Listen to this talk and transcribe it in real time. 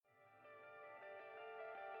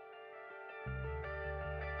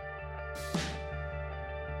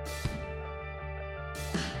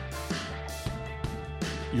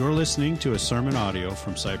You're listening to a sermon audio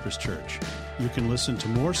from Cypress Church. You can listen to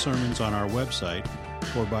more sermons on our website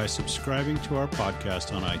or by subscribing to our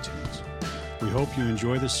podcast on iTunes. We hope you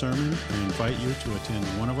enjoy the sermon and invite you to attend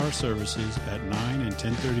one of our services at 9 and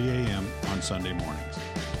 10:30 a.m. on Sunday mornings.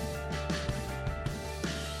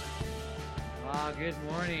 Good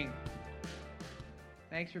morning.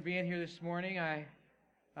 Thanks for being here this morning.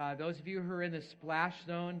 Those of you who are in the splash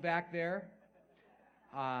zone back there,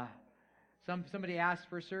 somebody asked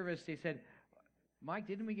for service. They said, "Mike,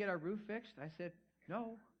 didn't we get our roof fixed?" I said,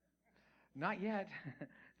 "No, not yet."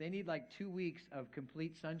 They need like 2 weeks of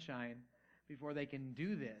complete sunshine before they can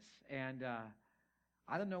do this. And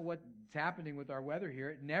I don't know what's happening with our weather here.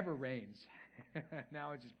 It never rains.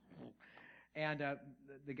 Now it's just... And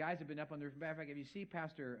the guys have been up on the roof. In fact, if you see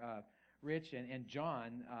Pastor Rich and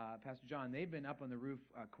John, Pastor John, they've been up on the roof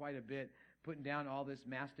quite a bit, putting down all this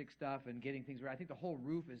mastic stuff and getting things right. I think the whole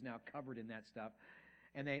roof is now covered in that stuff.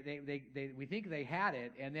 And we think they had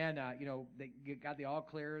it, and then they got the all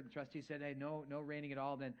clear. The trustee said, "Hey, no raining at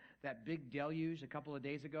all." Then that big deluge a couple of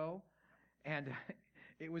days ago, and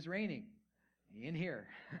it was raining in here,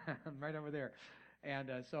 right over there.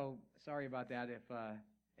 And so sorry about that.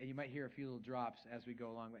 And you might hear a few little drops as we go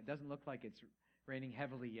along. It doesn't look like it's raining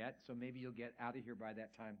heavily yet, so maybe you'll get out of here by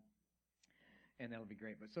that time. And that'll be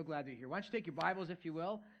great. But so glad that you're here. Why don't you take your Bibles, if you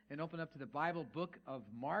will, and open up to the Bible book of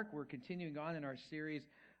Mark. We're continuing on in our series,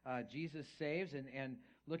 Jesus Saves, and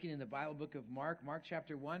looking in the Bible book of Mark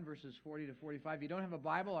chapter 1, verses 40 to 45. If you don't have a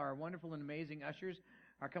Bible, our wonderful and amazing ushers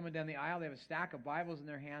are coming down the aisle. They have a stack of Bibles in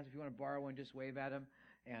their hands. If you want to borrow one, just wave at them,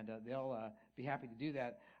 and they'll be happy to do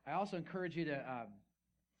that. I also encourage you to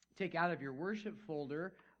take out of your worship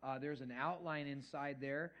folder. There's an outline inside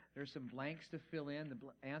there. There's some blanks to fill in. The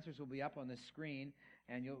answers will be up on the screen,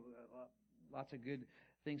 and you'll lots of good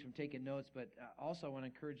things from taking notes. But also, I want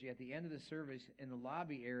to encourage you at the end of the service in the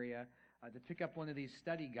lobby area to pick up one of these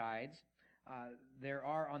study guides. There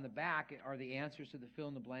are on the back are the answers to the fill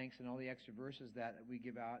in the blanks and all the extra verses that we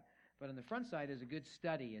give out. But on the front side is a good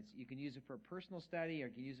study. You can use it for a personal study, or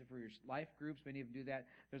you can use it for your life groups. Many of them do that.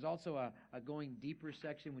 There's also a going deeper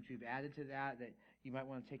section, which we've added to that you might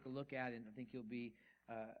want to take a look at, and I think you'll be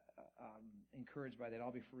encouraged by that.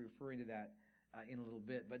 I'll be referring to that in a little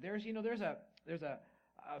bit. But there's a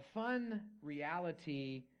fun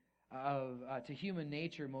reality to human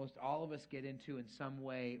nature most all of us get into in some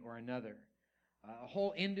way or another.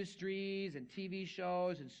 Whole industries and TV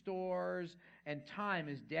shows and stores and time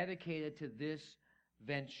is dedicated to this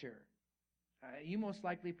venture. You most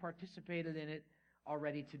likely participated in it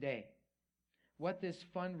already today. What this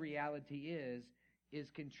fun reality is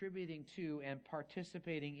contributing to and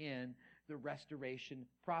participating in the restoration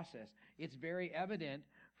process. It's very evident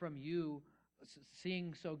from you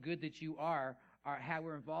seeing so good that you are how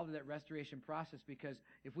we're involved in that restoration process, because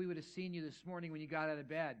if we would have seen you this morning when you got out of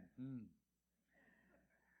bed,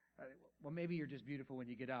 well, maybe you're just beautiful when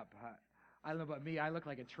you get up. I don't know about me. I look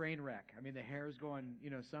like a train wreck. I mean, the hair's going,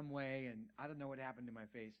 some way, and I don't know what happened to my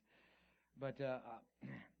face. But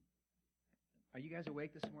are you guys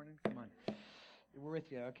awake this morning? Come on. We're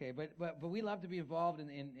with you. Okay. But we love to be involved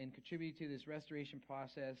in contributing to this restoration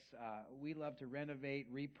process. We love to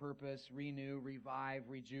renovate, repurpose, renew, revive,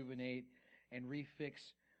 rejuvenate, and refix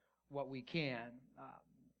what we can.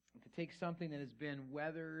 To take something that has been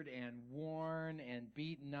weathered and worn and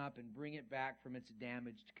beaten up and bring it back from its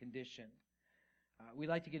damaged condition. We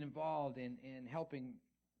like to get involved in helping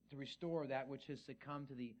to restore that which has succumbed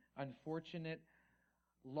to the unfortunate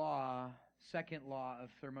second law of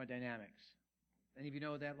thermodynamics. Any of you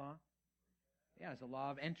know that law? Yeah, it's a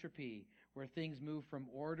law of entropy, where things move from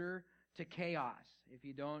order to chaos. If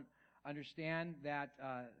you don't understand that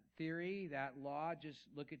theory, that law, just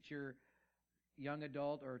look at your young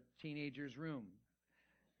adult or teenager's room,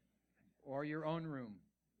 or your own room,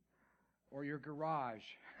 or your garage.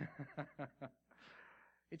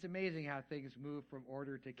 It's amazing how things move from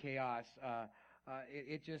order to chaos.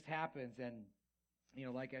 It just happens, and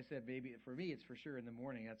like I said, maybe for me, it's for sure in the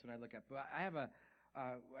morning. That's when I look up. But I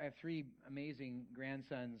have 3 amazing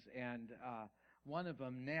grandsons, and one of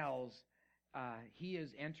them, Nels, he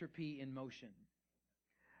is entropy in motion.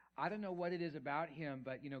 I don't know what it is about him,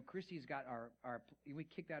 but Christy's got we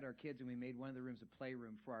kicked out our kids and we made one of the rooms a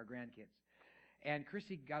playroom for our grandkids. And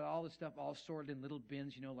Christy got all the stuff all sorted in little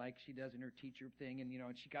bins, like she does in her teacher thing, and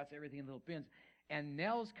and she got everything in little bins. And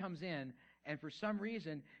Nels comes in, and for some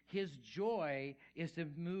reason, his joy is to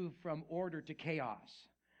move from order to chaos.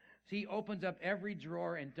 So he opens up every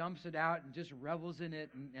drawer and dumps it out and just revels in it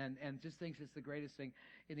and just thinks it's the greatest thing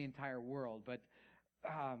in the entire world. But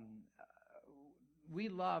we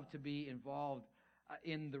love to be involved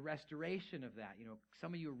in the restoration of that. You know,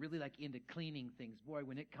 some of you are really like into cleaning things. Boy,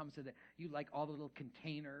 when it comes to that, you like all the little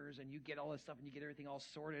containers and you get all this stuff and you get everything all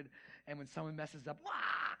sorted. And when someone messes up, wah,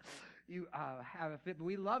 you have a fit. But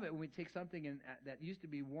we love it when we take something that used to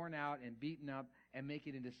be worn out and beaten up and make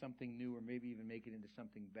it into something new, or maybe even make it into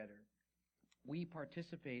something better. We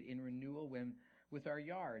participate in renewal with our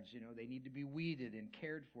yards. You know, they need to be weeded and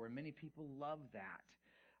cared for, and many people love that.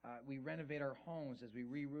 We renovate our homes as we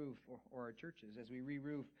re-roof, or our churches as we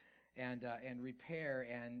re-roof and repair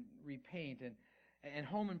and repaint. And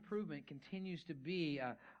home improvement continues to be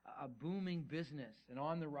a booming business and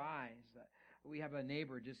on the rise. We have a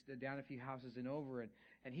neighbor just down a few houses and over,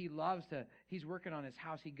 and he's working on his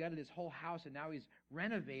house. He gutted his whole house, and now he's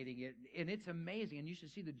renovating it, and it's amazing. And you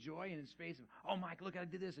should see the joy in his face of, oh, Mike, look, I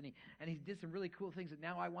did this, and he did some really cool things that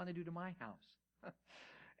now I want to do to my house.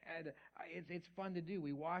 And it's fun to do.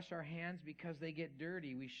 We wash our hands because they get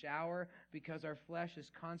dirty. We shower because our flesh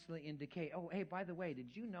is constantly in decay. Oh, hey, by the way, did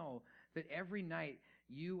you know that every night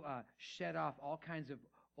you shed off all kinds of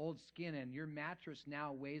old skin, and your mattress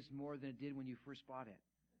now weighs more than it did when you first bought it?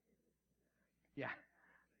 Yeah.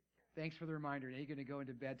 Thanks for the reminder. Now you're going to go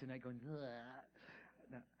into bed tonight going, ugh.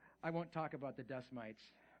 No, I won't talk about the dust mites.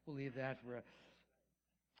 We'll leave that for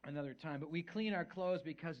another time. But we clean our clothes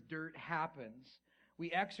because dirt happens. We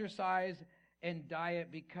exercise and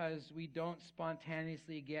diet because we don't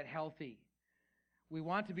spontaneously get healthy. We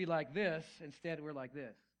want to be like this. Instead, we're like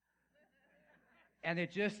this. And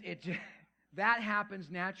it just that happens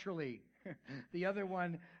naturally. The other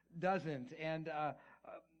one doesn't. And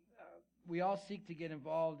we all seek to get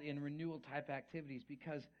involved in renewal-type activities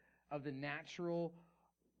because of the natural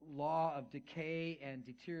law of decay and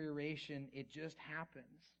deterioration. It just happens.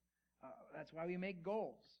 That's why we make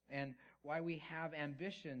goals and why we have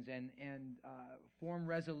ambitions and form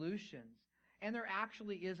resolutions. And there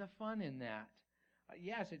actually is a fun in that.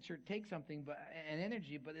 Yes, it sure takes something and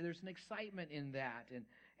energy, but there's an excitement in that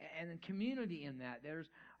and community in that. There's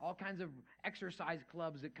all kinds of exercise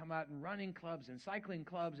clubs that come out, and running clubs and cycling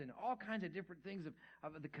clubs and all kinds of different things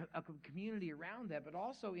of the community around that, but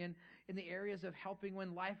also in the areas of helping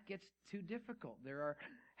when life gets too difficult. There are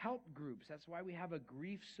help groups. That's why we have a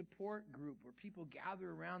grief support group where people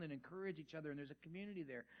gather around and encourage each other, and there's a community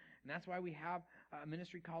there. And that's why we have a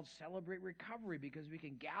ministry called Celebrate Recovery, because we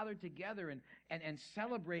can gather together and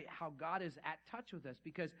celebrate how God is at touch with us.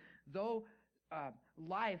 Because though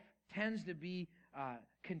life tends to be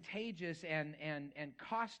contagious and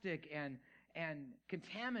caustic and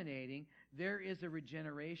contaminating, there is a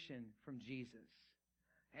regeneration from Jesus.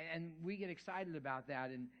 And we get excited about that,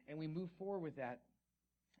 and we move forward with that.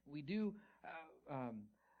 We do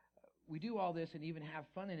all this and even have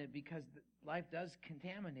fun in it because life does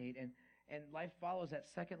contaminate, and life follows that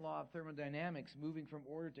second law of thermodynamics, moving from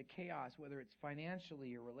order to chaos, whether it's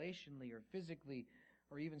financially or relationally or physically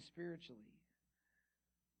or even spiritually.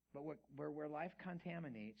 But where life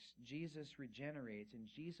contaminates, Jesus regenerates, and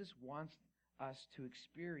Jesus wants us to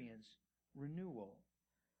experience renewal,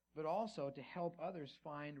 but also to help others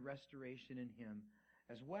find restoration in Him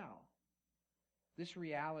as well. This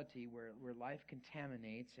reality where life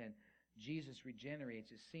contaminates and Jesus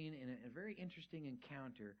regenerates is seen in a very interesting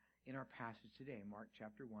encounter in our passage today, Mark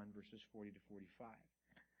chapter 1, verses 40 to 45,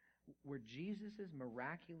 where Jesus'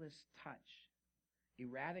 miraculous touch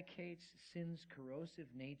eradicates sin's corrosive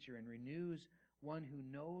nature and renews one who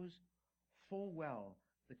knows full well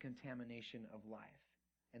the contamination of life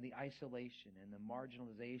and the isolation and the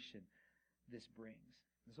marginalization this brings.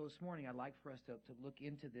 And so this morning, I'd like for us to look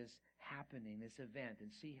into this happening, this event,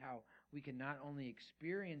 and see how we can not only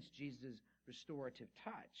experience Jesus' restorative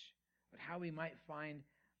touch, but how we might find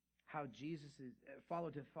how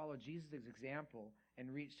follow Jesus' example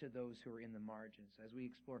and reach to those who are in the margins as we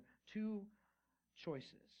explore two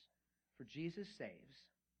choices. For Jesus saves,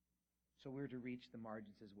 so we're to reach the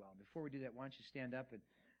margins as well. Before we do that, why don't you stand up and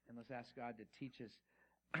let's ask God to teach us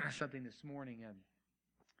something this morning.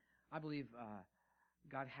 I believe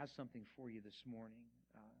God has something for you this morning.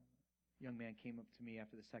 A young man came up to me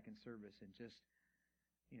after the second service and just,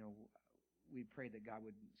 we prayed that God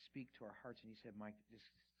would speak to our hearts, and he said, Mike,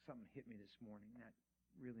 just something hit me this morning. That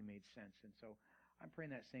really made sense. And so I'm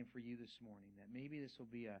praying that same for you this morning, that maybe this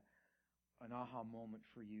will be an aha moment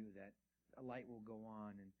for you, that a light will go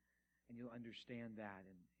on and you'll understand that.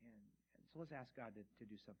 And so let's ask God to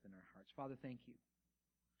do something in our hearts. Father, thank you.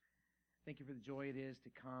 Thank you for the joy it is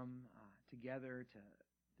to come together, to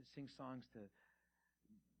sing songs, to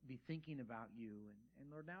be thinking about you. And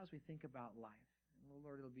Lord, now as we think about life,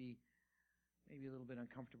 Lord, it'll be maybe a little bit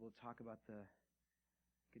uncomfortable to talk about the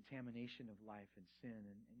contamination of life and sin.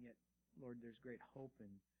 And yet, Lord, there's great hope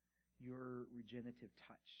in your regenerative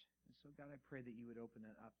touch. And so, God, I pray that you would open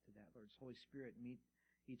that up to that. Lord, Holy Spirit, meet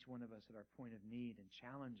each one of us at our point of need and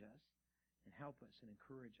challenge us and help us and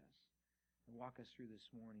encourage us and walk us through this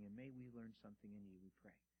morning. And may we learn something in you, we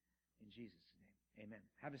pray. In Jesus' name, amen.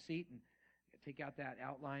 Have a seat and take out that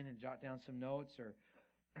outline and jot down some notes or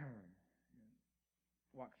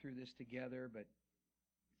walk through this together. But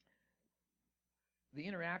the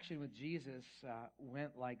interaction with Jesus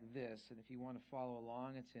went like this. And if you want to follow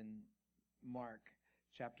along, it's in Mark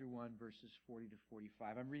chapter 1, verses 40 to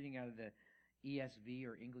 45. I'm reading out of the ESV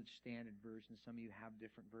or English Standard Version. Some of you have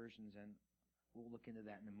different versions, and we'll look into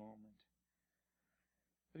that in a moment.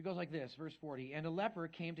 But it goes like this, verse 40. And a leper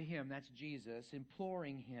came to him, that's Jesus,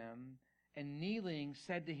 imploring him, and kneeling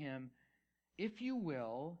said to him, "If you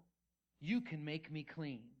will, you can make me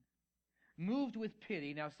clean." Moved with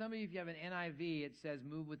pity. Now, some of you, if you have an NIV, it says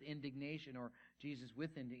moved with indignation, or Jesus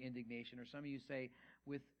with indignation, or some of you say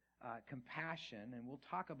with compassion, and we'll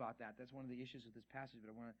talk about that. That's one of the issues with this passage, but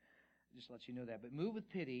I want to just let you know that. But moved with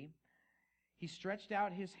pity, he stretched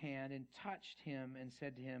out his hand and touched him and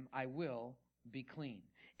said to him, "I will be clean."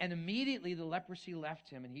 And immediately the leprosy left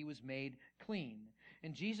him, and he was made clean.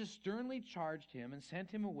 And Jesus sternly charged him and sent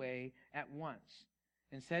him away at once,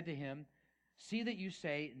 and said to him, "See that you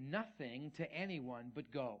say nothing to anyone,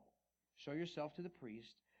 but go. Show yourself to the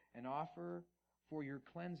priest, and offer for your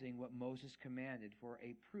cleansing what Moses commanded for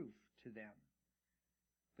a proof to them."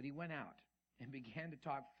 But he went out and began to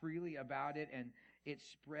talk freely about it, and it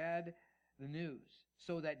spread the news,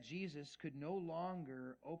 so that Jesus could no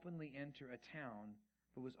longer openly enter a town,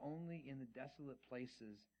 but was only in the desolate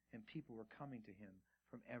places, and people were coming to him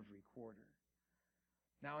from every quarter.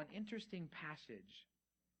 Now, an interesting passage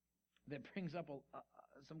that brings up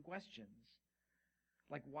some questions.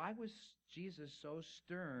 Like, why was Jesus so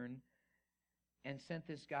stern and sent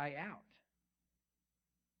this guy out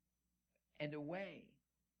and away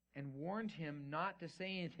and warned him not to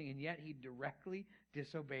say anything, and yet he directly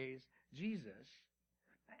disobeys Jesus?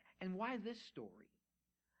 And why this story?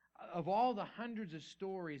 Of all the hundreds of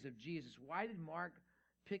stories of Jesus, why did Mark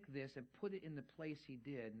pick this and put it in the place he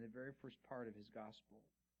did in the very first part of his gospel?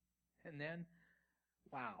 And then,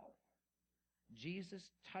 wow,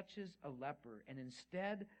 Jesus touches a leper, and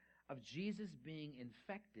instead of Jesus being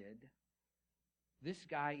infected, this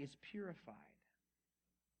guy is purified.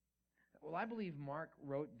 Well, I believe Mark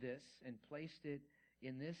wrote this and placed it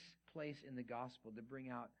in this place in the gospel to bring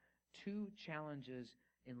out two challenges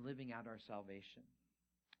in living out our salvation.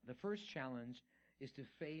 The first challenge is to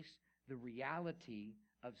face the reality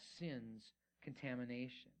of sin's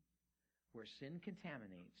contamination. Where sin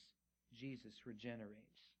contaminates, Jesus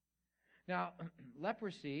regenerates. Now,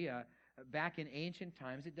 leprosy, back in ancient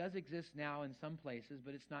times, it does exist now in some places,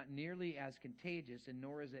 but it's not nearly as contagious, and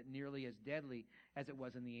nor is it nearly as deadly as it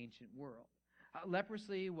was in the ancient world.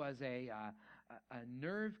 Leprosy was a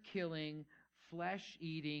nerve-killing,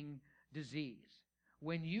 flesh-eating disease.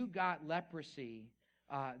 When you got leprosy,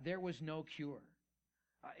 there was no cure.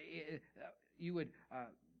 You would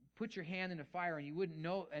put your hand in a fire, and you wouldn't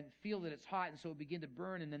know and feel that it's hot, and so it would begin to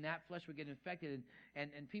burn, and then that flesh would get infected.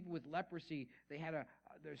 And people with leprosy, they had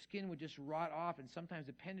their skin would just rot off, and sometimes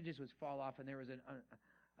appendages would fall off, and there was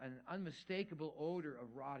an unmistakable odor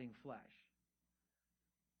of rotting flesh.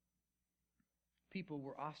 People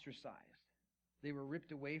were ostracized. They were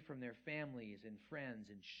ripped away from their families and friends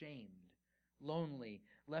and shamed, lonely,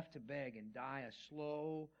 left to beg and die a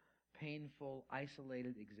slow, painful,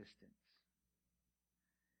 isolated existence.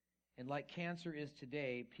 And like cancer is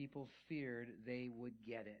today, people feared they would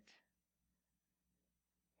get it.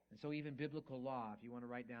 And so even biblical law, if you want to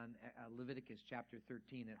write down Leviticus chapter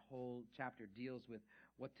 13, that whole chapter deals with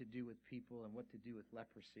what to do with people and what to do with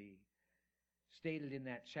leprosy. Stated in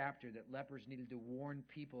that chapter that lepers needed to warn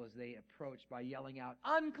people as they approached by yelling out,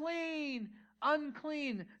 "Unclean!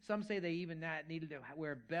 Unclean!" Some say they even needed to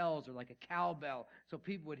wear bells or like a cowbell so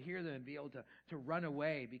people would hear them and be able to run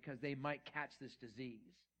away because they might catch this disease.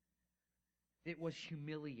 It was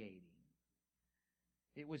humiliating.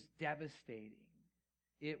 It was devastating.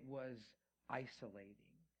 It was isolating.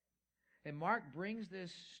 And Mark brings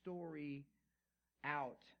this story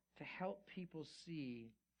out to help people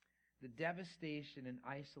see the devastation and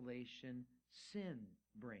isolation sin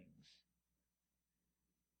brings.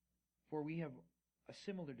 For we have a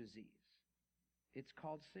similar disease. It's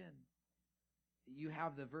called sin. You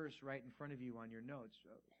have the verse right in front of you on your notes,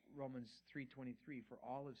 Romans 3:23, "For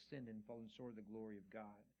all have sinned and fallen short of the glory of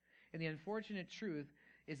God." And the unfortunate truth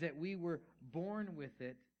is that we were born with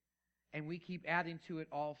it, and we keep adding to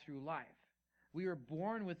it all through life. We were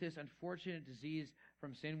born with this unfortunate disease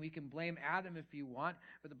from sin. We can blame Adam if you want,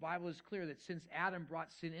 but the Bible is clear that since Adam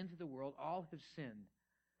brought sin into the world, all have sinned.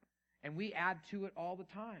 And we add to it all the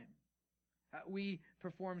time. We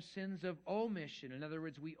perform sins of omission. In other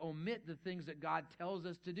words, we omit the things that God tells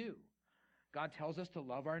us to do. God tells us to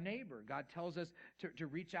love our neighbor. God tells us to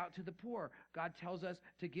reach out to the poor. God tells us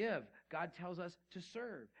to give. God tells us to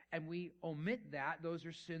serve. And we omit that. Those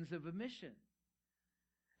are sins of omission.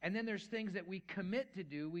 And then there's things that we commit to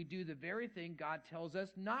do. We do the very thing God tells us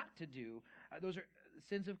not to do. Those are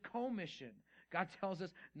sins of commission. God tells us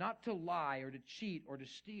not to lie or to cheat or to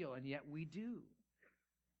steal, and yet we do.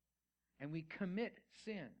 And we commit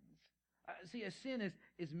sins. See, a sin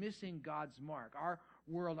is missing God's mark. Our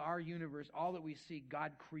world, our universe, all that we see,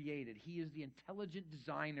 God created. He is the intelligent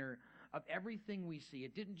designer of everything we see.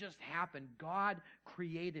 It didn't just happen. God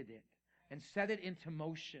created it and set it into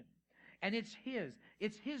motion. And it's His.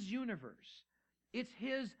 It's His universe. It's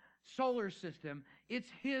His solar system. It's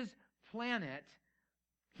His planet.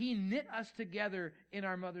 He knit us together in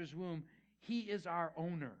our mother's womb. He is our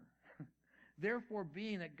owner. Therefore,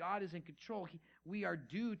 being that God is in control, we are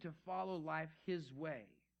due to follow life His way.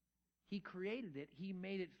 He created it. He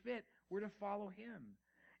made it fit. We're to follow Him.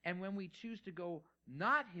 And when we choose to go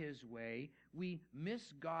not His way, we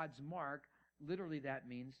miss God's mark. Literally, that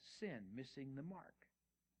means sin, missing the mark.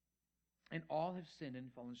 And all have sinned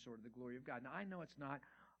and fallen short of the glory of God. Now, I know it's not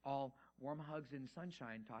all warm hugs and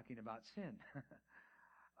sunshine talking about sin.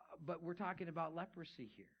 But we're talking about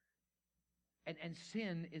leprosy here. And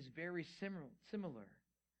sin is very similar.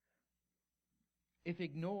 If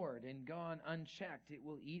ignored and gone unchecked, it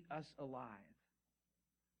will eat us alive,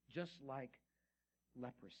 just like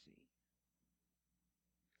leprosy.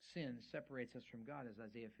 Sin separates us from God, as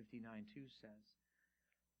Isaiah 59:2 says.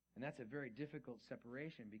 And that's a very difficult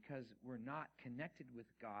separation because we're not connected with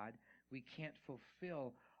God. We can't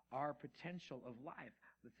fulfill our potential of life,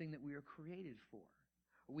 the thing that we are created for.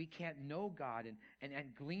 We can't know God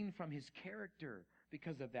and glean from His character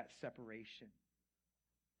because of that separation.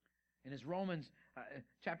 And as Romans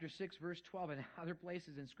chapter 6, verse 12, and other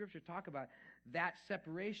places in Scripture talk about, that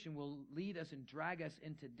separation will lead us and drag us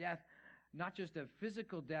into death, not just a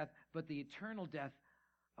physical death, but the eternal death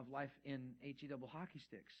of life in H-E-double hockey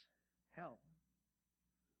sticks, hell.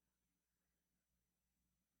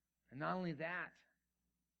 And not only that,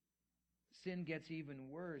 sin gets even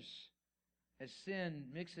worse. As sin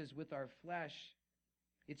mixes with our flesh,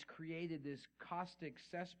 it's created this caustic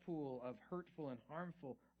cesspool of hurtful and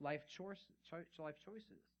harmful life choices.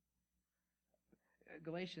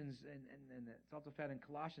 Galatians, and it's also found in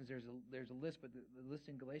Colossians, there's a list, but the list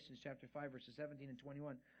in Galatians chapter 5, verses 17 and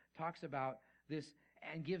 21 talks about this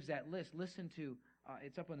and gives that list. Listen to,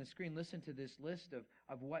 it's up on the screen, listen to this list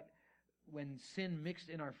of what, when sin mixed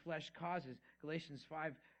in our flesh causes. Galatians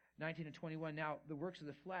 5, 19 and 21, now the works of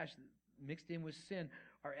the flesh mixed in with sin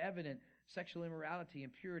are evident: sexual immorality,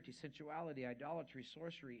 impurity, sensuality, idolatry,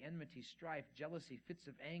 sorcery, enmity, strife, jealousy, fits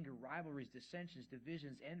of anger, rivalries, dissensions,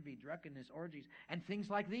 divisions, envy, drunkenness, orgies, and things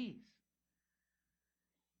like these.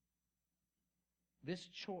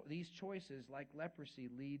 These choices, like leprosy,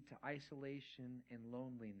 lead to isolation and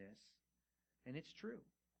loneliness. And it's true.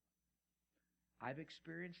 I've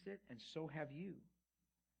experienced it, and so have you.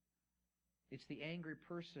 It's the angry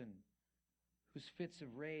person whose fits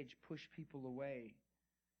of rage push people away.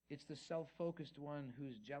 It's the self-focused one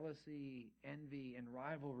whose jealousy, envy, and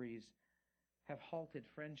rivalries have halted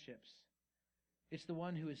friendships. It's the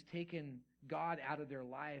one who has taken God out of their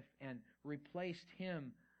life and replaced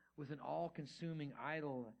Him with an all-consuming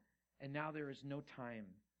idol, and now there is no time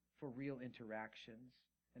for real interactions.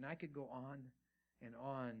 And I could go on and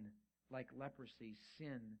on. Like leprosy,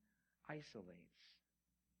 sin isolates.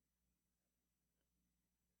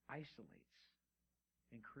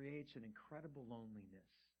 And creates an incredible loneliness.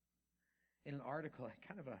 In an article,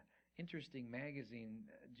 kind of a interesting magazine,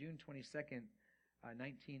 June 22nd,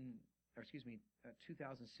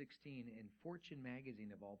 2016, in Fortune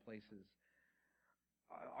magazine of all places,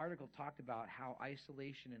 article talked about how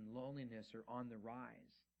isolation and loneliness are on the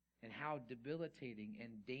rise and how debilitating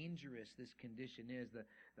and dangerous this condition is.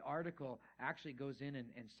 The article actually goes in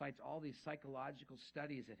and cites all these psychological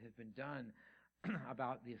studies that have been done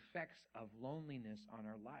about the effects of loneliness on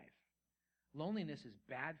our life. Loneliness is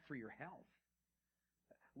bad for your health.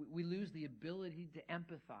 We lose the ability to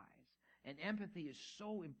empathize. And empathy is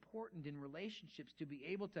so important in relationships, to be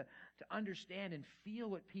able to understand and feel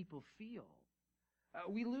what people feel.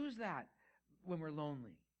 We lose that when we're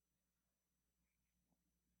lonely.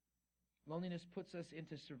 Loneliness puts us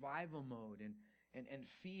into survival mode and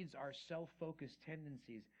feeds our self-focused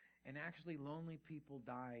tendencies. And actually, lonely people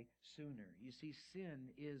die sooner. You see, sin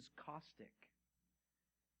is caustic.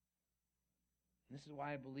 And this is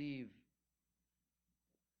why I believe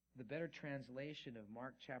the better translation of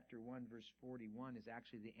Mark chapter 1, verse 41 is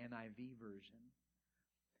actually the NIV version.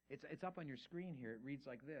 It's up on your screen here. It reads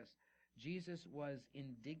like this. Jesus was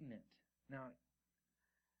indignant. Now,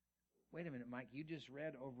 wait a minute, Mike. You just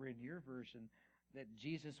read over in your version that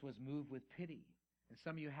Jesus was moved with pity. And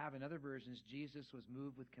some of you have in other versions, Jesus was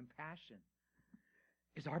moved with compassion.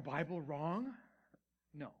 Is our Bible wrong?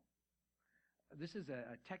 No. This is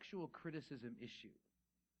a textual criticism issue.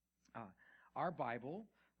 Our Bible,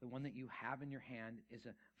 the one that you have in your hand, is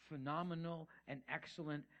a phenomenal and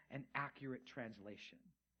excellent and accurate translation.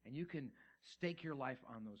 And you can stake your life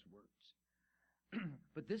on those words.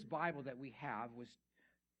 But this Bible that we have was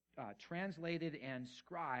translated and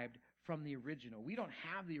scribed from the original. We don't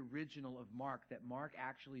have the original of Mark that Mark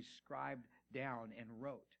actually scribed down and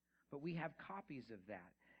wrote. But we have copies of that.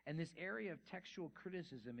 And this area of textual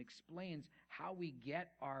criticism explains how we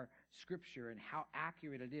get our Scripture and how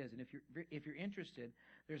accurate it is. And if you're interested,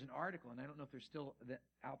 there's an article, and I don't know if they're still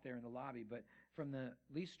out there in the lobby, but from the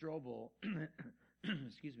Lee Strobel,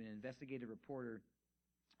 excuse me, an investigative reporter,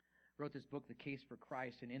 wrote this book, The Case for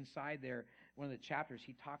Christ, and inside there, one of the chapters,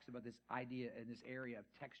 he talks about this idea in this area of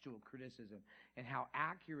textual criticism and how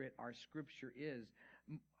accurate our Scripture is,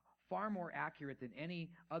 far more accurate than any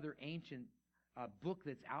other ancient book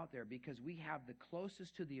that's out there, because we have the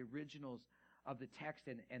closest to the originals of the text,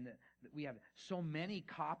 and we have so many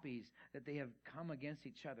copies that they have come against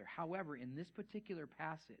each other. However, in this particular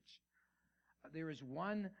passage, there is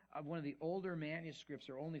one of the older manuscripts,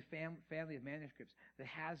 or only family of manuscripts, that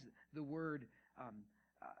has the word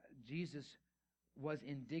Jesus was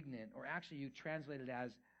indignant, or actually you translate it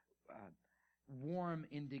as warm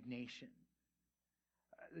indignation.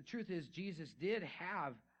 The truth is, Jesus did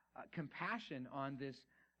have compassion on this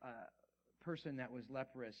person that was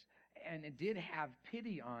leprous, and it did have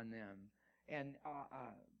pity on them, and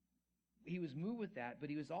he was moved with that, but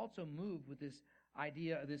he was also moved with this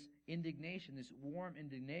idea of this indignation, this warm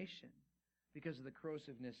indignation, because of the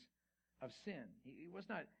corrosiveness of sin. He was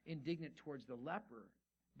not indignant towards the leper,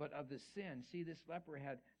 but of the sin. See, this leper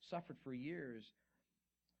had suffered for years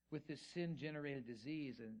with this sin-generated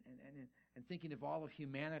disease, and thinking of all of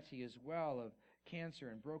humanity as well, of cancer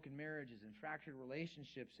and broken marriages and fractured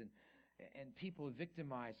relationships and people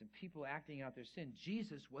victimized and people acting out their sin.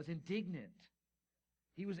 Jesus was indignant.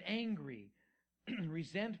 He was angry,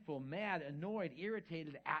 resentful, mad, annoyed,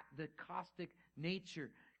 irritated at the caustic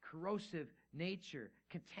nature, corrosive nature,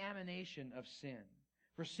 contamination of sin.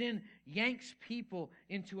 For sin yanks people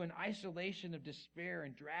into an isolation of despair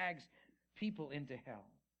and drags people into hell.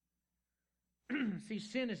 See,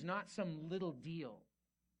 sin is not some little deal.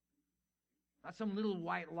 Not some little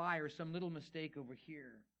white lie or some little mistake over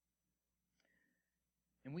here.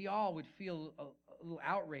 And we all would feel a little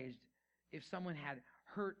outraged if someone had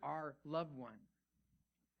hurt our loved one.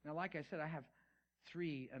 Now, like I said, I have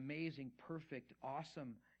 3 amazing, perfect,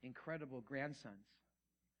 awesome, incredible grandsons.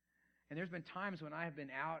 And there's been times when I have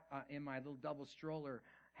been out in my little double stroller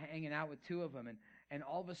hanging out with 2 of them, and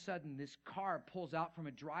all of a sudden this car pulls out from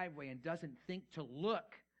a driveway and doesn't think to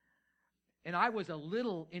look. And I was a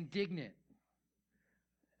little indignant.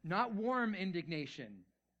 Not warm indignation,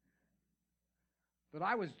 but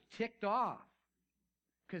I was ticked off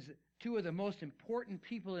because 2 of the most important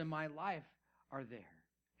people in my life are there,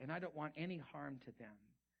 and I don't want any harm to them.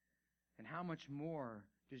 And how much more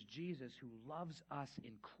does Jesus, who loves us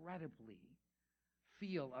incredibly,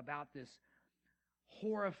 feel about this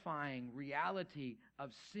horrifying reality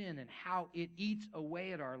of sin and how it eats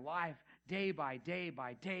away at our life day by day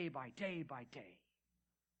by day by day by day?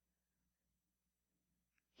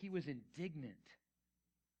 He was indignant.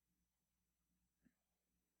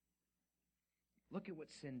 Look at what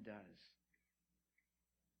sin does.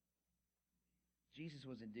 Jesus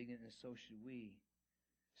was indignant, and so should we.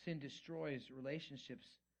 Sin destroys relationships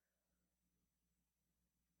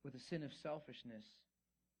with a sin of selfishness.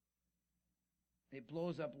 It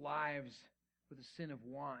blows up lives with a sin of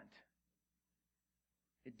want.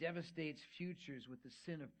 It devastates futures with the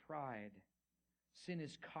sin of pride. Sin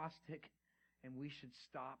is caustic, and we should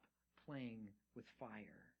stop playing with fire.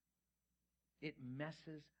 It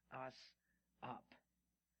messes us up.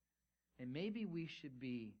 And maybe we should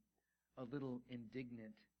be a little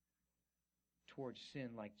indignant towards sin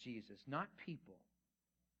like Jesus. Not people,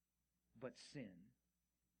 but sin.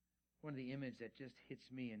 One of the images that just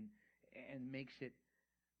hits me and makes it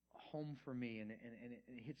home for me, and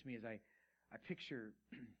it hits me as I picture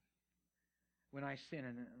when I sin,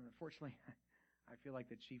 and unfortunately I feel like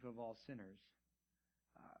the chief of all sinners.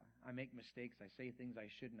 I make mistakes. I say things I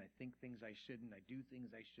shouldn't. I think things I shouldn't. I do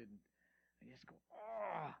things I shouldn't. I just go,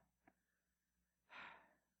 oh.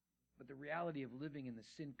 But the reality of living in the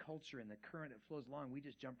sin culture and the current that flows along, we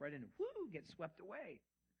just jump right in and get swept away.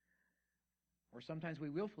 Or sometimes we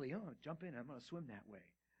willfully, jump in, I'm going to swim that way.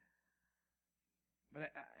 But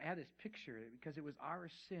I had this picture because it was our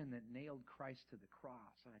sin that nailed Christ to the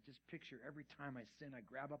cross. And I just picture every time I sin, I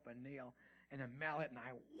grab up a nail and a mallet and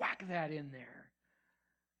I whack that in there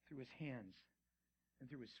through his hands and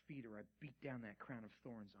through his feet, or I beat down that crown of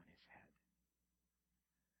thorns on his head.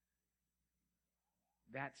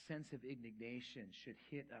 That sense of indignation should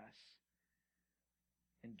hit us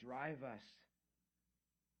and drive us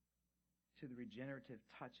to the regenerative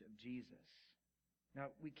touch of Jesus. Now,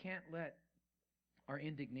 we can't let our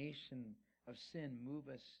indignation of sin move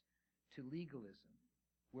us to legalism,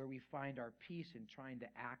 where we find our peace in trying to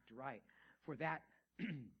act right. For that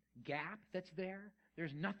gap that's there,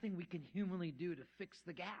 there's nothing we can humanly do to fix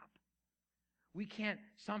the gap. We can't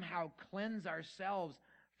somehow cleanse ourselves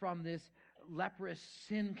from this leprous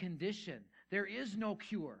sin condition. There is no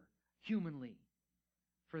cure humanly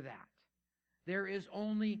for that. There is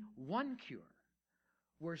only one cure.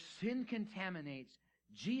 Where sin contaminates,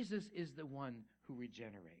 Jesus is the one who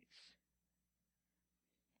regenerates.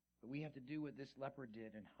 But we have to do what this leper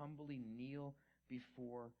did and humbly kneel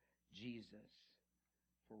before Jesus.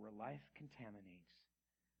 For where life contaminates,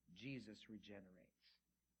 Jesus regenerates.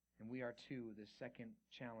 And we are too, the second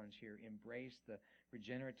challenge here, embrace the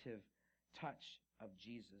regenerative touch of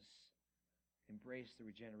Jesus. Embrace the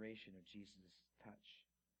regeneration of Jesus' touch.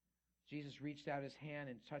 Jesus reached out his hand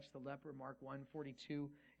and touched the leper, Mark 1:42,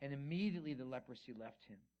 and immediately the leprosy left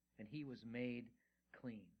him, and he was made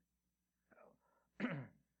clean.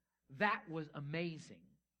 That was amazing.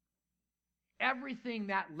 Everything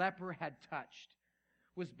that leper had touched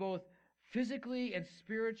was both physically and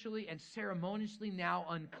spiritually and ceremoniously now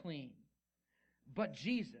unclean. But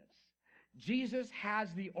Jesus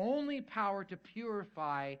has the only power to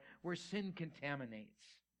purify where sin contaminates.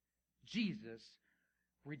 Jesus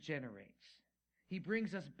regenerates. He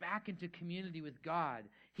brings us back into community with God.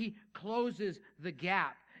 He closes the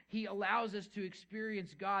gap. He allows us to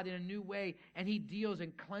experience God in a new way, and he deals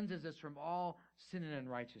and cleanses us from all sin and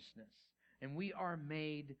unrighteousness. And we are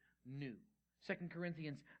made new. 2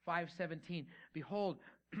 Corinthians 5:17, behold,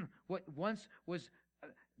 what once was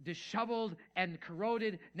disheveled and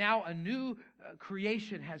corroded, now a new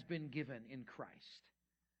creation has been given in Christ.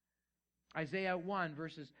 Isaiah 1,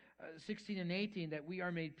 verses 16 and 18, that we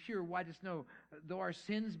are made pure, white as snow. Though our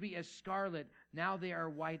sins be as scarlet, now they are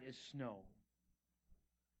white as snow.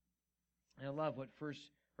 And I love what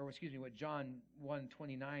John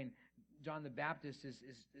 1:29, John the Baptist is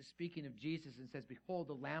speaking of Jesus and says, behold,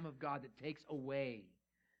 the Lamb of God that takes away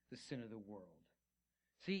the sin of the world.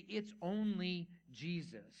 See, it's only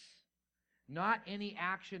Jesus. Not any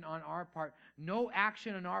action on our part. No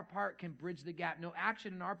action on our part can bridge the gap. No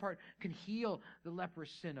action on our part can heal the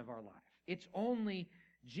leprous sin of our life. It's only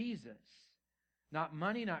Jesus. Not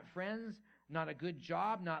money, not friends, not a good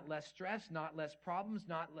job, not less stress, not less problems,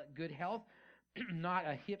 not good health, not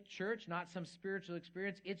a hip church, not some spiritual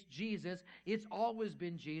experience. It's Jesus. It's always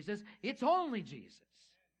been Jesus. It's only Jesus.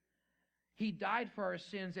 He died for our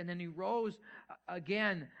sins, and then he rose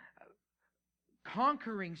again,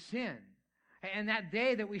 conquering sin. And that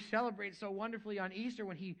day that we celebrate so wonderfully on Easter,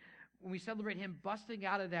 when we celebrate him busting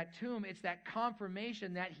out of that tomb, it's that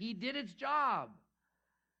confirmation that he did its job.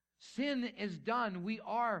 Sin is done. We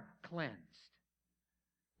are cleansed.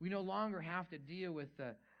 We no longer have to deal with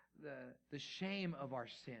the shame of our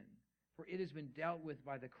sin, for it has been dealt with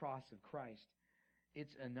by the cross of Christ.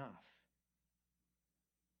 It's enough.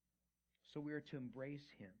 So we are to embrace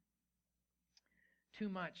him. Too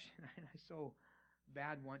much, and I so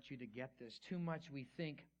bad want you to get this, too much we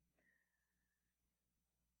think,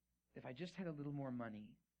 if I just had a little more money,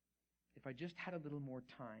 if I just had a little more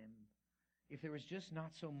time, if there was just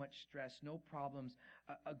not so much stress, no problems,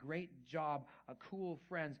 a great job, a cool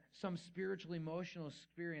friends, some spiritual, emotional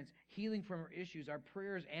experience, healing from our issues, our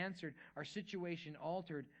prayers answered, our situation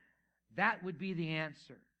altered, that would be the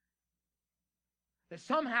answer. That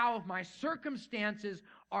somehow if my circumstances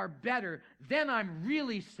are better, then I'm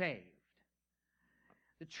really saved.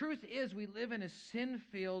 The truth is we live in a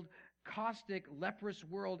sin-filled, caustic, leprous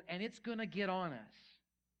world, and it's going to get on us.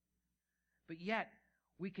 But yet,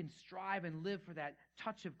 we can strive and live for that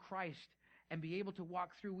touch of Christ and be able to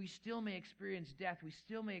walk through. We still may experience death. We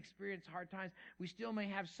still may experience hard times. We still may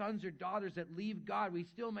have sons or daughters that leave God. We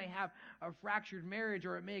still may have a fractured marriage,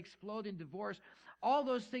 or it may explode in divorce. All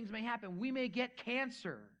those things may happen. We may get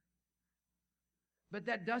cancer. But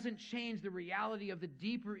that doesn't change the reality of the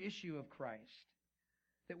deeper issue of Christ,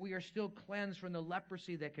 that we are still cleansed from the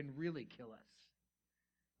leprosy that can really kill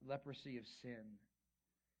us, leprosy of sin.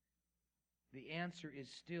 The answer is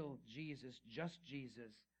still Jesus, just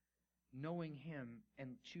Jesus, knowing Him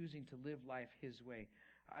and choosing to live life His way.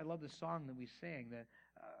 I love the song that we sang, that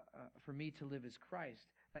for me to live is Christ.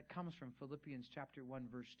 That comes from Philippians chapter 1,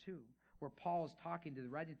 verse 2, where Paul is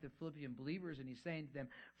writing to the Philippian believers, and he's saying to them,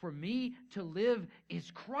 for me to live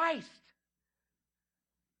is Christ,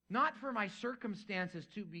 not for my circumstances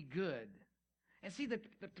to be good. And see, the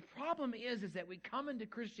problem is that we come into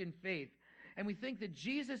Christian faith and we think that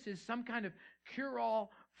Jesus is some kind of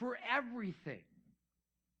cure-all for everything.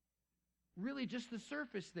 Really just the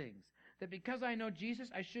surface things. That because I know Jesus,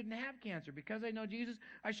 I shouldn't have cancer. Because I know Jesus,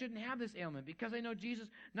 I shouldn't have this ailment. Because I know Jesus,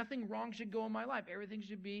 nothing wrong should go in my life. Everything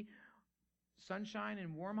should be sunshine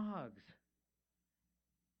and warm hugs.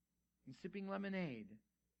 And sipping lemonade.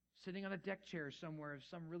 Sitting on a deck chair somewhere of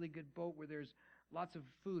some really good boat where there's lots of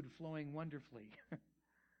food flowing wonderfully.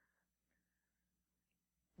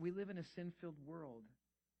 We live in a sin-filled world.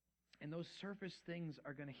 And those surface things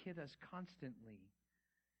are going to hit us constantly.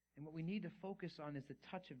 And what we need to focus on is the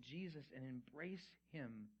touch of Jesus and embrace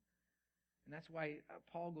Him. And that's why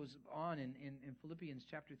Paul goes on in Philippians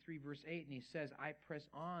chapter 3, verse 8, and he says, I press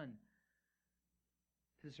on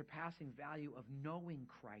to the surpassing value of knowing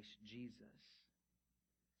Christ Jesus.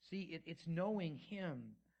 See, it's knowing Him.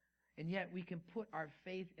 And yet we can put our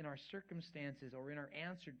faith in our circumstances or in our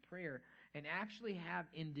answered prayer and actually have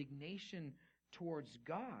indignation towards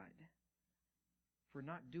God for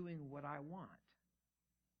not doing what I want.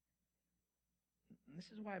 And this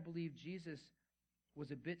is why I believe Jesus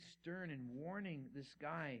was a bit stern in warning this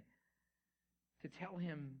guy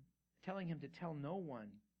telling him to tell no one.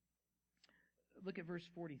 Look at verse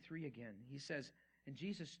 43 again. He says, and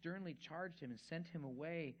Jesus sternly charged him and sent him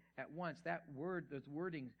away at once. That word, those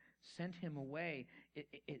wordings, sent him away,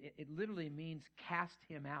 it literally means cast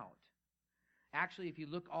him out. Actually, if you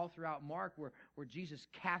look all throughout Mark where Jesus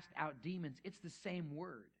cast out demons, it's the same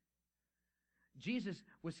word. Jesus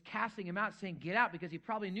was casting him out, saying, get out, because he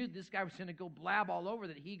probably knew this guy was going to go blab all over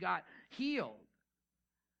that he got healed.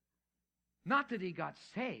 Not that he got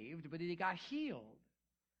saved, but that he got healed.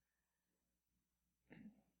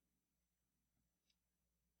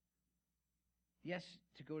 Yes,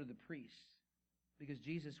 to go to the priest, because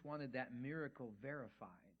Jesus wanted that miracle verified.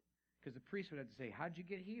 Because the priest would have to say, how'd you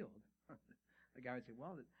get healed? The guy would say,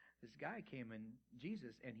 well, this guy came in,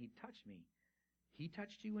 Jesus, and he touched me. He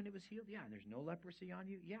touched you when it was healed? Yeah. And there's no leprosy on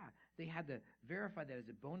you? Yeah. They had to verify that as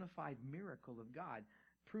a bona fide miracle of God,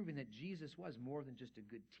 proving that Jesus was more than just a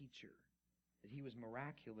good teacher, that He was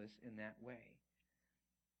miraculous in that way.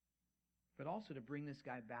 But also to bring this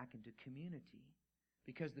guy back into community,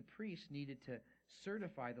 because the priest needed to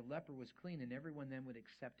certify the leper was clean, and everyone then would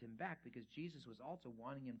accept him back, because Jesus was also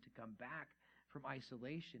wanting him to come back from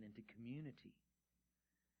isolation into community.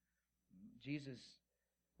 Jesus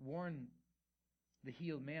warned the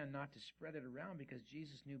healed man not to spread it around, because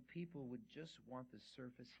Jesus knew people would just want the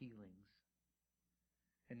surface healings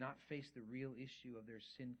and not face the real issue of their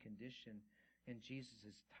sin condition and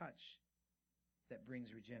Jesus' touch that brings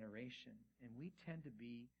regeneration. And we tend to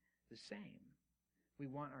be the same. We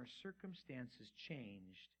want our circumstances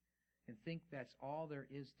changed and think that's all there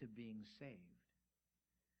is to being saved.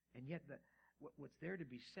 And yet what's there to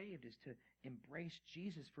be saved is to embrace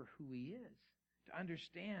Jesus for who He is, to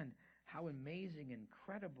understand how amazing,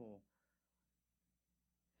 incredible,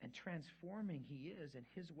 and transforming He is, and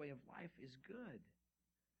His way of life is good.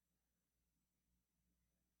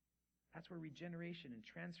 That's where regeneration and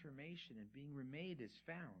transformation and being remade is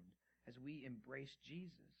found, as we embrace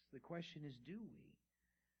Jesus. The question is, do we?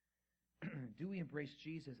 Do we embrace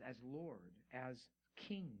Jesus as Lord, as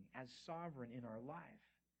King, as sovereign in our life?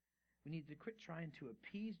 We need to quit trying to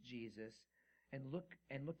appease Jesus and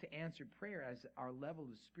look to answered prayer as our level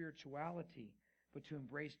of spirituality, but to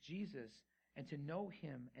embrace Jesus and to know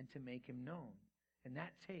Him and to make Him known. And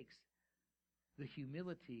that takes the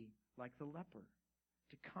humility like the leper,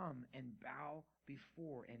 to come and bow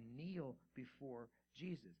before and kneel before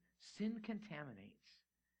Jesus. Sin contaminates.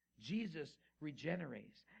 Jesus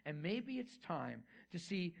regenerates. And maybe it's time to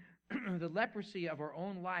see the leprosy of our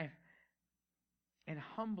own life and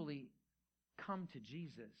humbly come to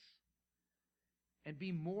Jesus and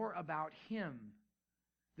be more about Him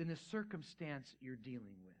than the circumstance you're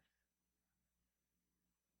dealing with.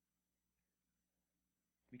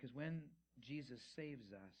 Because when Jesus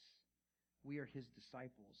saves us, we are His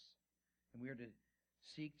disciples, and we are to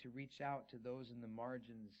seek to reach out to those in the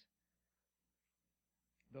margins,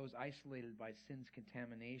 those isolated by sin's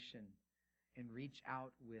contamination, and reach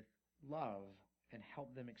out with love and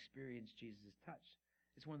help them experience Jesus' touch.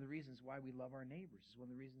 It's one of the reasons why we love our neighbors. It's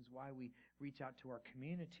one of the reasons why we reach out to our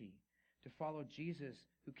community to follow Jesus,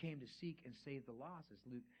 who came to seek and save the lost, as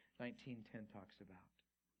Luke 19:10 talks about.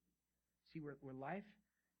 See, where life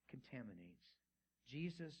contaminates,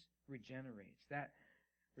 Jesus regenerates. That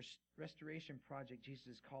restoration project Jesus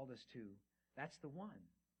has called us to, that's the one.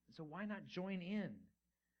 So why not join in?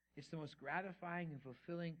 It's the most gratifying and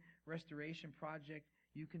fulfilling restoration project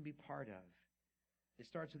you can be part of. It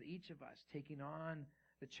starts with each of us taking on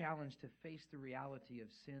the challenge to face the reality of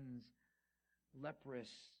sin's leprous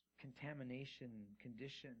contamination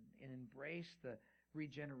condition and embrace the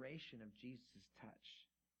regeneration of Jesus' touch.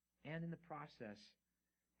 And in the process,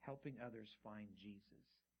 helping others find Jesus.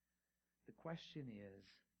 The question is,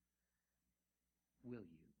 will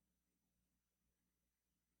you?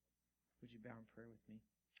 Would you bow in prayer with me?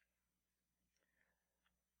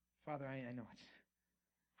 Father, I know it's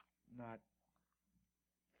not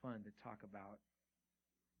fun to talk about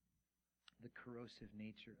the corrosive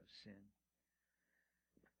nature of sin.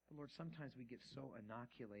 But Lord, sometimes we get so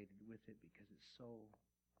inoculated with it because it's so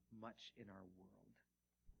much in our world.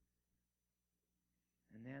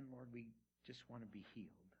 And then, Lord, we just want to be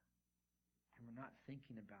healed. And we're not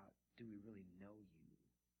thinking about, do we really know you?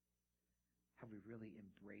 Have we really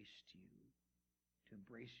embraced you? To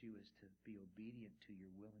embrace you is to be obedient to your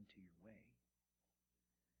will and to your way.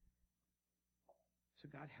 So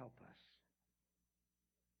God, help us.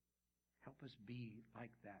 Help us be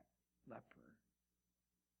like that leper,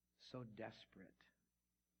 so desperate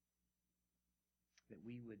that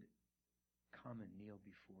we would come and kneel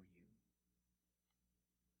before you.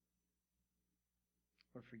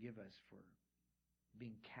 Lord, forgive us for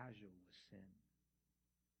being casual with sin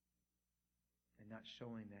and not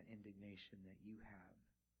showing that indignation that you have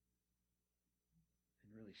and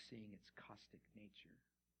really seeing its caustic nature.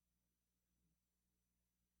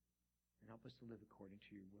 And help us to live according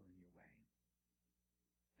to your will and your way.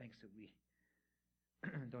 Thanks that we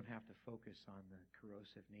don't have to focus on the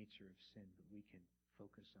corrosive nature of sin, but we can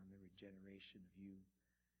focus on the regeneration of you.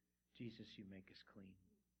 Jesus, you make us clean.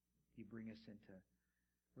 You bring us into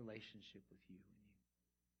relationship with you, and you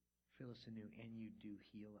fill us anew, and you do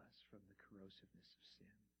heal us from the corrosiveness of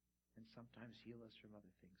sin, and sometimes heal us from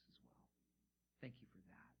other things as well. Thank you for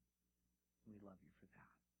that. We love you for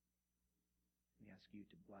that. We ask you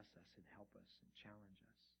to bless us and help us and challenge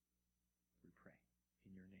us. We pray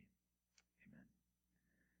in your name. Amen.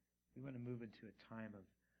 We want to move into a time of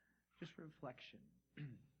just reflection.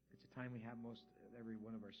 It's a time we have most every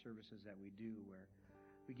one of our services that we do where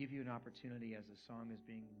we give you an opportunity as the song is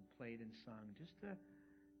being played and sung just to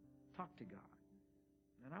talk to God.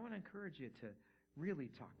 And I want to encourage you to really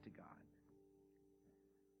talk to God.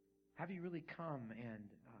 Have you really come and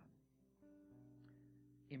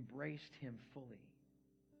embraced him fully?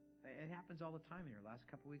 It happens all the time in your last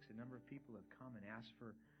couple of weeks. A number of people have come and asked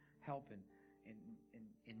for help in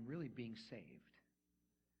really being saved,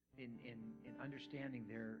 in understanding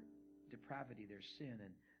their depravity, their sin,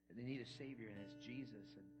 and they need a Savior, and it's Jesus.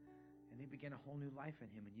 And they begin a whole new life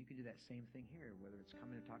in him. And you can do that same thing here, whether it's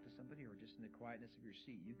coming to talk to somebody or just in the quietness of your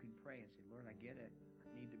seat. You can pray and say, Lord, I get it.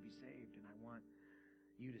 I need to be saved, and I want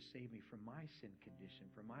you to save me from my sin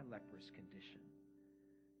condition, from my leprous condition.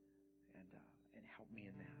 And help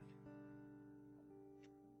me in that.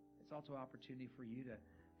 It's also an opportunity for you to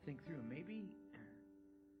think through. Maybe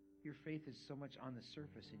your faith is so much on the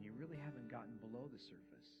surface and you really haven't gotten below the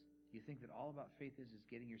surface. You think that all about faith is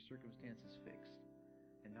getting your circumstances fixed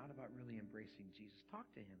and not about really embracing Jesus. Talk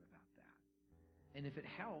to him about that. And if it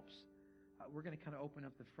helps, we're going to kind of open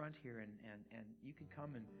up the front here and you can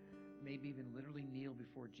come and maybe even literally kneel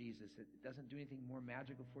before Jesus. It doesn't do anything more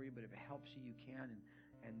magical for you, but if it helps you, you can.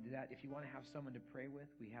 And that, if you want to have someone to pray with,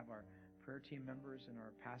 we have our prayer team members and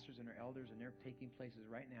our pastors and our elders, and they're taking places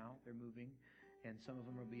right now. They're moving, and some of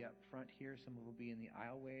them will be up front here. Some will be in the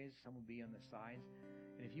aisleways. Some will be on the sides.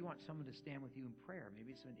 And if you want someone to stand with you in prayer,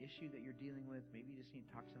 maybe it's an issue that you're dealing with. Maybe you just need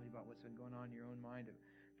to talk to somebody about what's been going on in your own mind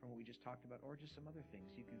from what we just talked about, or just some other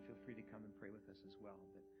things. You can feel free to come and pray with us as well.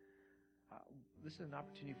 But this is an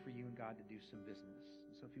opportunity for you and God to do some business.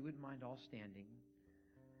 So if you wouldn't mind all standing.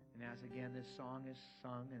 And as, again, this song is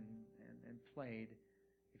sung and played,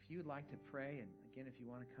 if you would like to pray, and, again, if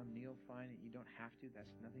you want to come kneel, fine. You don't have to.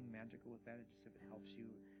 That's nothing magical with that. It's just if it helps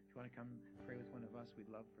you. If you want to come pray with one of us,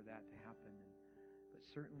 we'd love for that to happen. But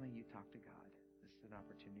certainly you talk to God. This is an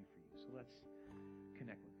opportunity for you. So let's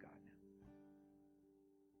connect with God now.